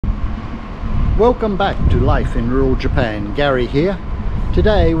Welcome back to Life in Rural Japan. Gary here.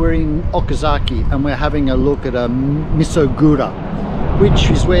 Today we're in Okazaki and we're having a look at a miso gura, which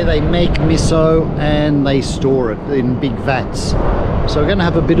is where they make miso and they store it in big vats. So we're going to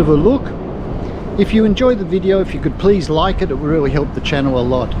have a bit of a look. If you enjoyed the video, if you could please like it, it would really help the channel a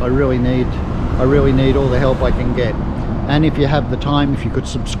lot. I really need all the help I can get. And if you have the time, if you could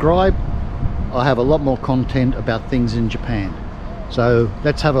subscribe, I'll have a lot more content about things in Japan. So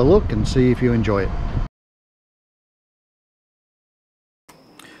let's have a look and see if you enjoy it.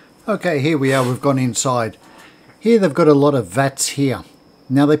 Okay, here we are, we've gone inside. Here they've got a lot of vats here.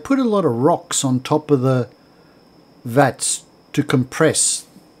 Now they put a lot of rocks on top of the vats to compress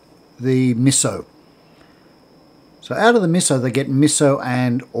the miso. So out of the miso they get miso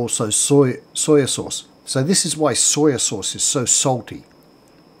and also soya sauce. So this is why soya sauce is so salty.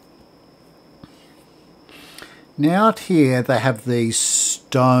 Now out here they have these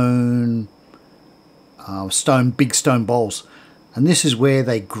big stone bowls, and this is where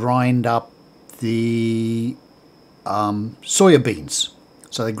they grind up the soya beans.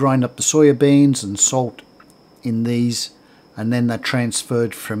 So they grind up the soya beans and salt in these, and then they're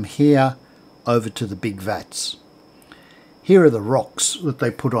transferred from here over to the big vats. Here are the rocks that they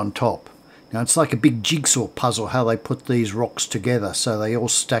put on top. Now it's like a big jigsaw puzzle how they put these rocks together so they all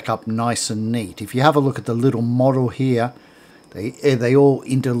stack up nice and neat. If you have a look at the little model here, they all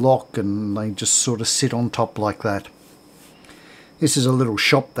interlock and they just sort of sit on top like that. This is a little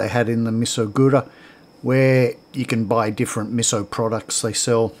shop they had in the miso gura where you can buy different miso products they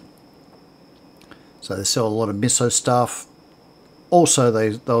sell. So they sell a lot of miso stuff. Also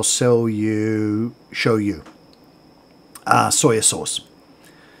they'll sell you shoyu, soya sauce.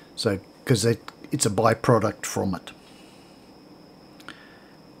 So because it's a byproduct from it.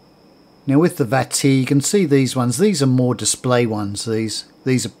 Now with the vats here, you can see these ones. These are more display ones.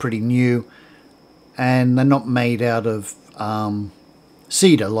 These are pretty new, and they're not made out of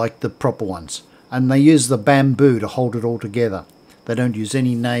cedar like the proper ones. And they use the bamboo to hold it all together. They don't use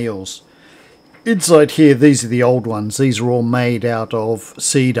any nails. Inside here, these are the old ones. These are all made out of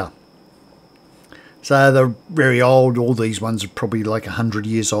cedar. So they're very old. All these ones are probably like 100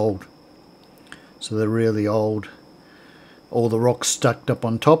 years old. So they're really old. All the rocks stacked up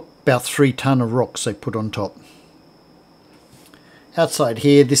on top. About 3 ton of rocks they put on top. Outside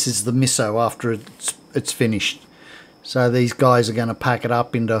here, this is the miso after it's finished. So these guys are going to pack it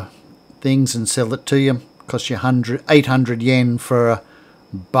up into things and sell it to you. Cost you 800 yen for a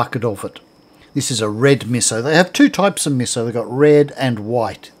bucket of it. This is a red miso. They have 2 types of miso. They've got red and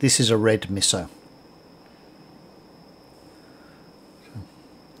white. This is a red miso.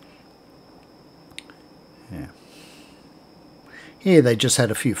 Yeah. Here they just had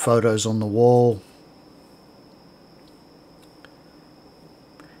a few photos on the wall.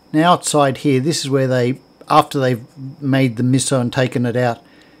 Now outside here, this is where after they've made the miso and taken it out,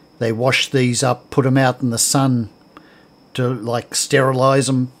 they wash these up, put them out in the sun to like sterilize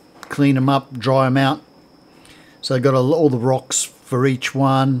them, clean them up, dry them out. So they've got all the rocks for each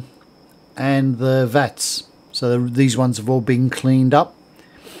one and the vats. So these ones have all been cleaned up.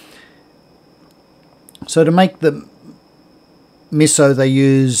 So to make the miso they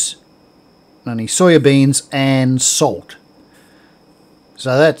use only soya beans and salt.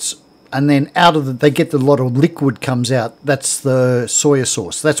 So and then out of they get a lot of liquid comes out. That's the soya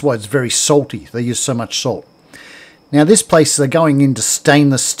sauce. That's why it's very salty. They use so much salt. Now this place they're going into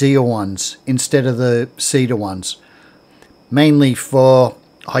stainless steel ones instead of the cedar ones. Mainly for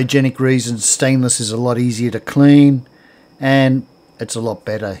hygienic reasons. Stainless is a lot easier to clean and it's a lot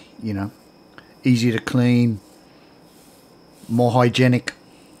better, you know. Easier to clean, more hygienic.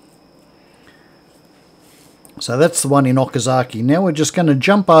 So that's the one in Okazaki. Now we're just going to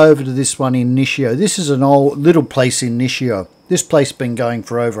jump over to this one in Nishio. This is an old little place in Nishio. This place has been going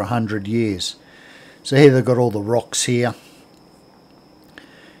for over 100 years. So here they've got all the rocks here.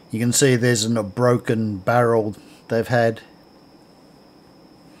 You can see there's a broken barrel they've had.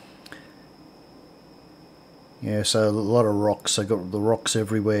 Yeah, so a lot of rocks. They've got the rocks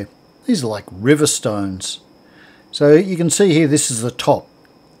everywhere. These are like river stones. So you can see here this is the top.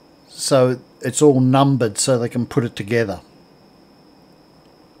 So it's all numbered so they can put it together.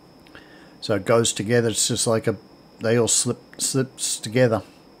 So it goes together. It's just like they all slips together.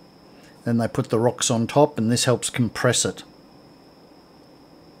 Then they put the rocks on top and this helps compress it.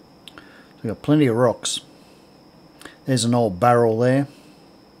 So we've got plenty of rocks. There's an old barrel there.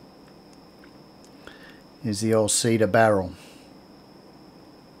 Here's the old cedar barrel.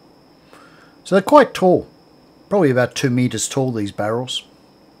 So they're quite tall. Probably about 2 meters tall, these barrels.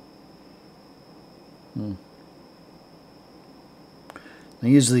 They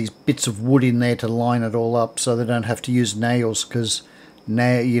use these bits of wood in there to line it all up so they don't have to use nails, because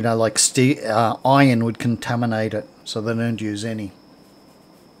now, you know, like iron would contaminate it, so they don't use any.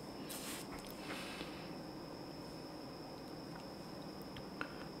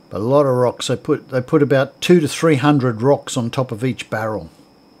 But a lot of rocks. They put about 200 to 300 rocks on top of each barrel,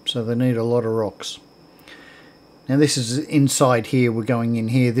 so they need a lot of rocks. Now this is inside here. We're going in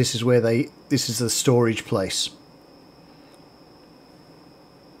here. This is where this is the storage place.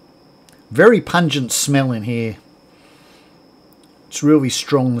 Very pungent smell in here. It's really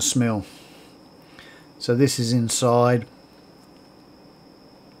strong, the smell. So this is inside.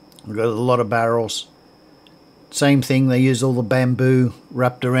 We've got a lot of barrels. Same thing, they use all the bamboo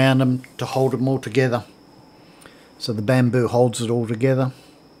wrapped around them to hold them all together. So the bamboo holds it all together.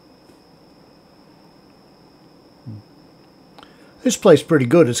 This place is pretty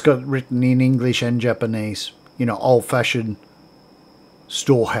good. It's got written in English and Japanese. You know, old-fashioned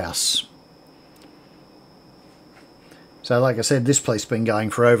storehouse. So like I said, this place has been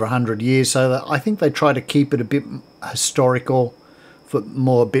going for over 100 years. So I think they try to keep it a bit historical,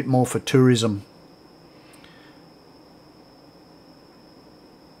 a bit more for tourism.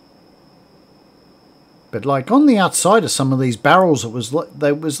 But like on the outside of some of these barrels, it was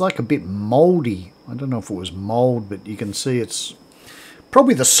like a bit mouldy. I don't know if it was mould, but you can see it's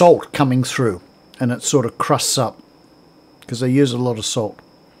probably the salt coming through, and it sort of crusts up because they use a lot of salt.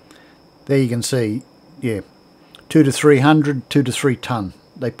 There you can see, yeah, 200 to 300, 2 to 3 ton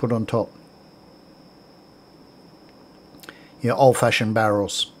they put on top. Yeah, old-fashioned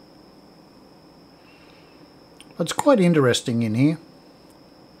barrels. It's quite interesting in here.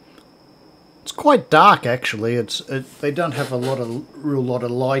 It's quite dark actually. They don't have a real lot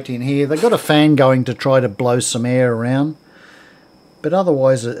of light in here. They've got a fan going to try to blow some air around, but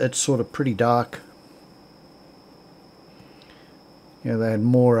otherwise it's sort of pretty dark. Yeah, they had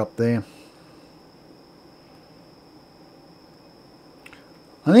more up there.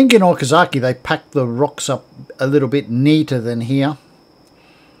 I think in Okazaki they pack the rocks up a little bit neater than here.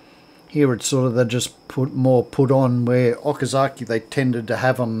 Here it's sort of they just put on, where Okazaki they tended to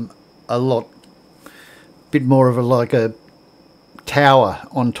have them a bit more of like a tower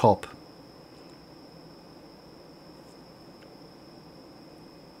on top.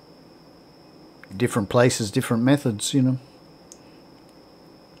 Different places, different methods, you know.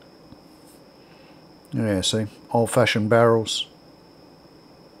 Yeah, see, old-fashioned barrels.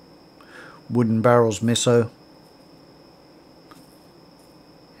 Wooden barrels, Miso.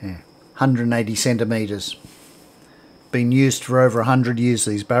 Yeah, 180 centimetres. Been used for over 100 years,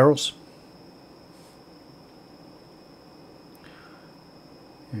 these barrels.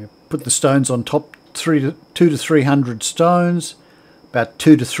 Yeah, put the stones on top, 200 to 300 stones, about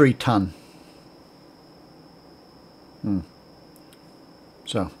 2 to 3 ton.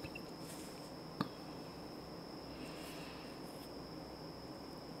 So,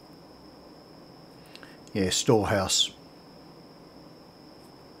 yeah, storehouse.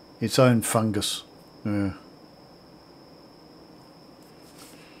 Its own fungus. Yeah.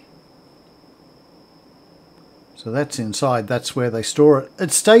 So that's inside. That's where they store it.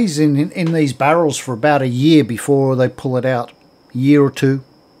 It stays in these barrels for about a year before they pull it out. A year or two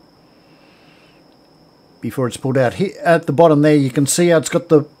before it's pulled out. Here at the bottom there, you can see how it's got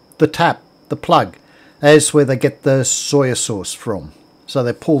the tap, the plug. That's where they get the soya sauce from. So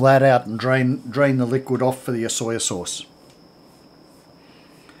they pull that out and drain the liquid off for the soya sauce.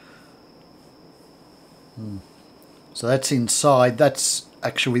 So that's inside. That's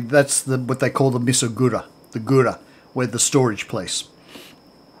actually what they call the miso gura, the gura, where the storage place.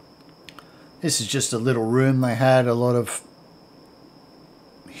 This is just a little room they had. A lot of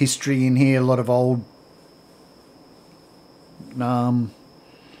history in here. A lot of old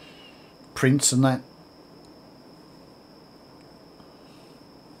prints and that.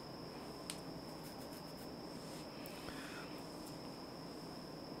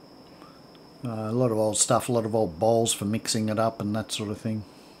 A lot of old stuff, a lot of old bowls for mixing it up and that sort of thing.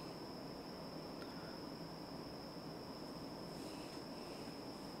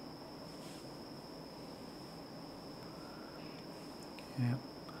 Yeah.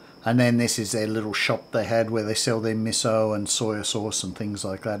 And then this is their little shop they had where they sell their miso and soya sauce and things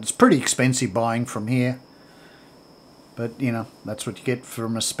like that. It's pretty expensive buying from here, but you know, that's what you get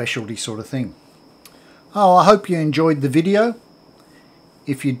from a specialty sort of thing. Oh, I hope you enjoyed the video.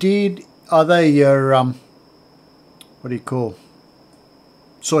 If you did, are they your, what do you call,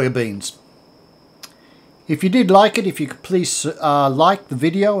 soya beans? If you did like it, if you could please like the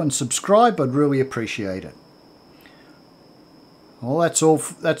video and subscribe, I'd really appreciate it. Well, that's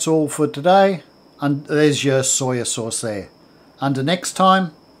all for today. And there's your soya sauce there. Until next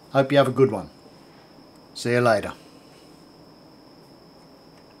time, hope you have a good one. See you later.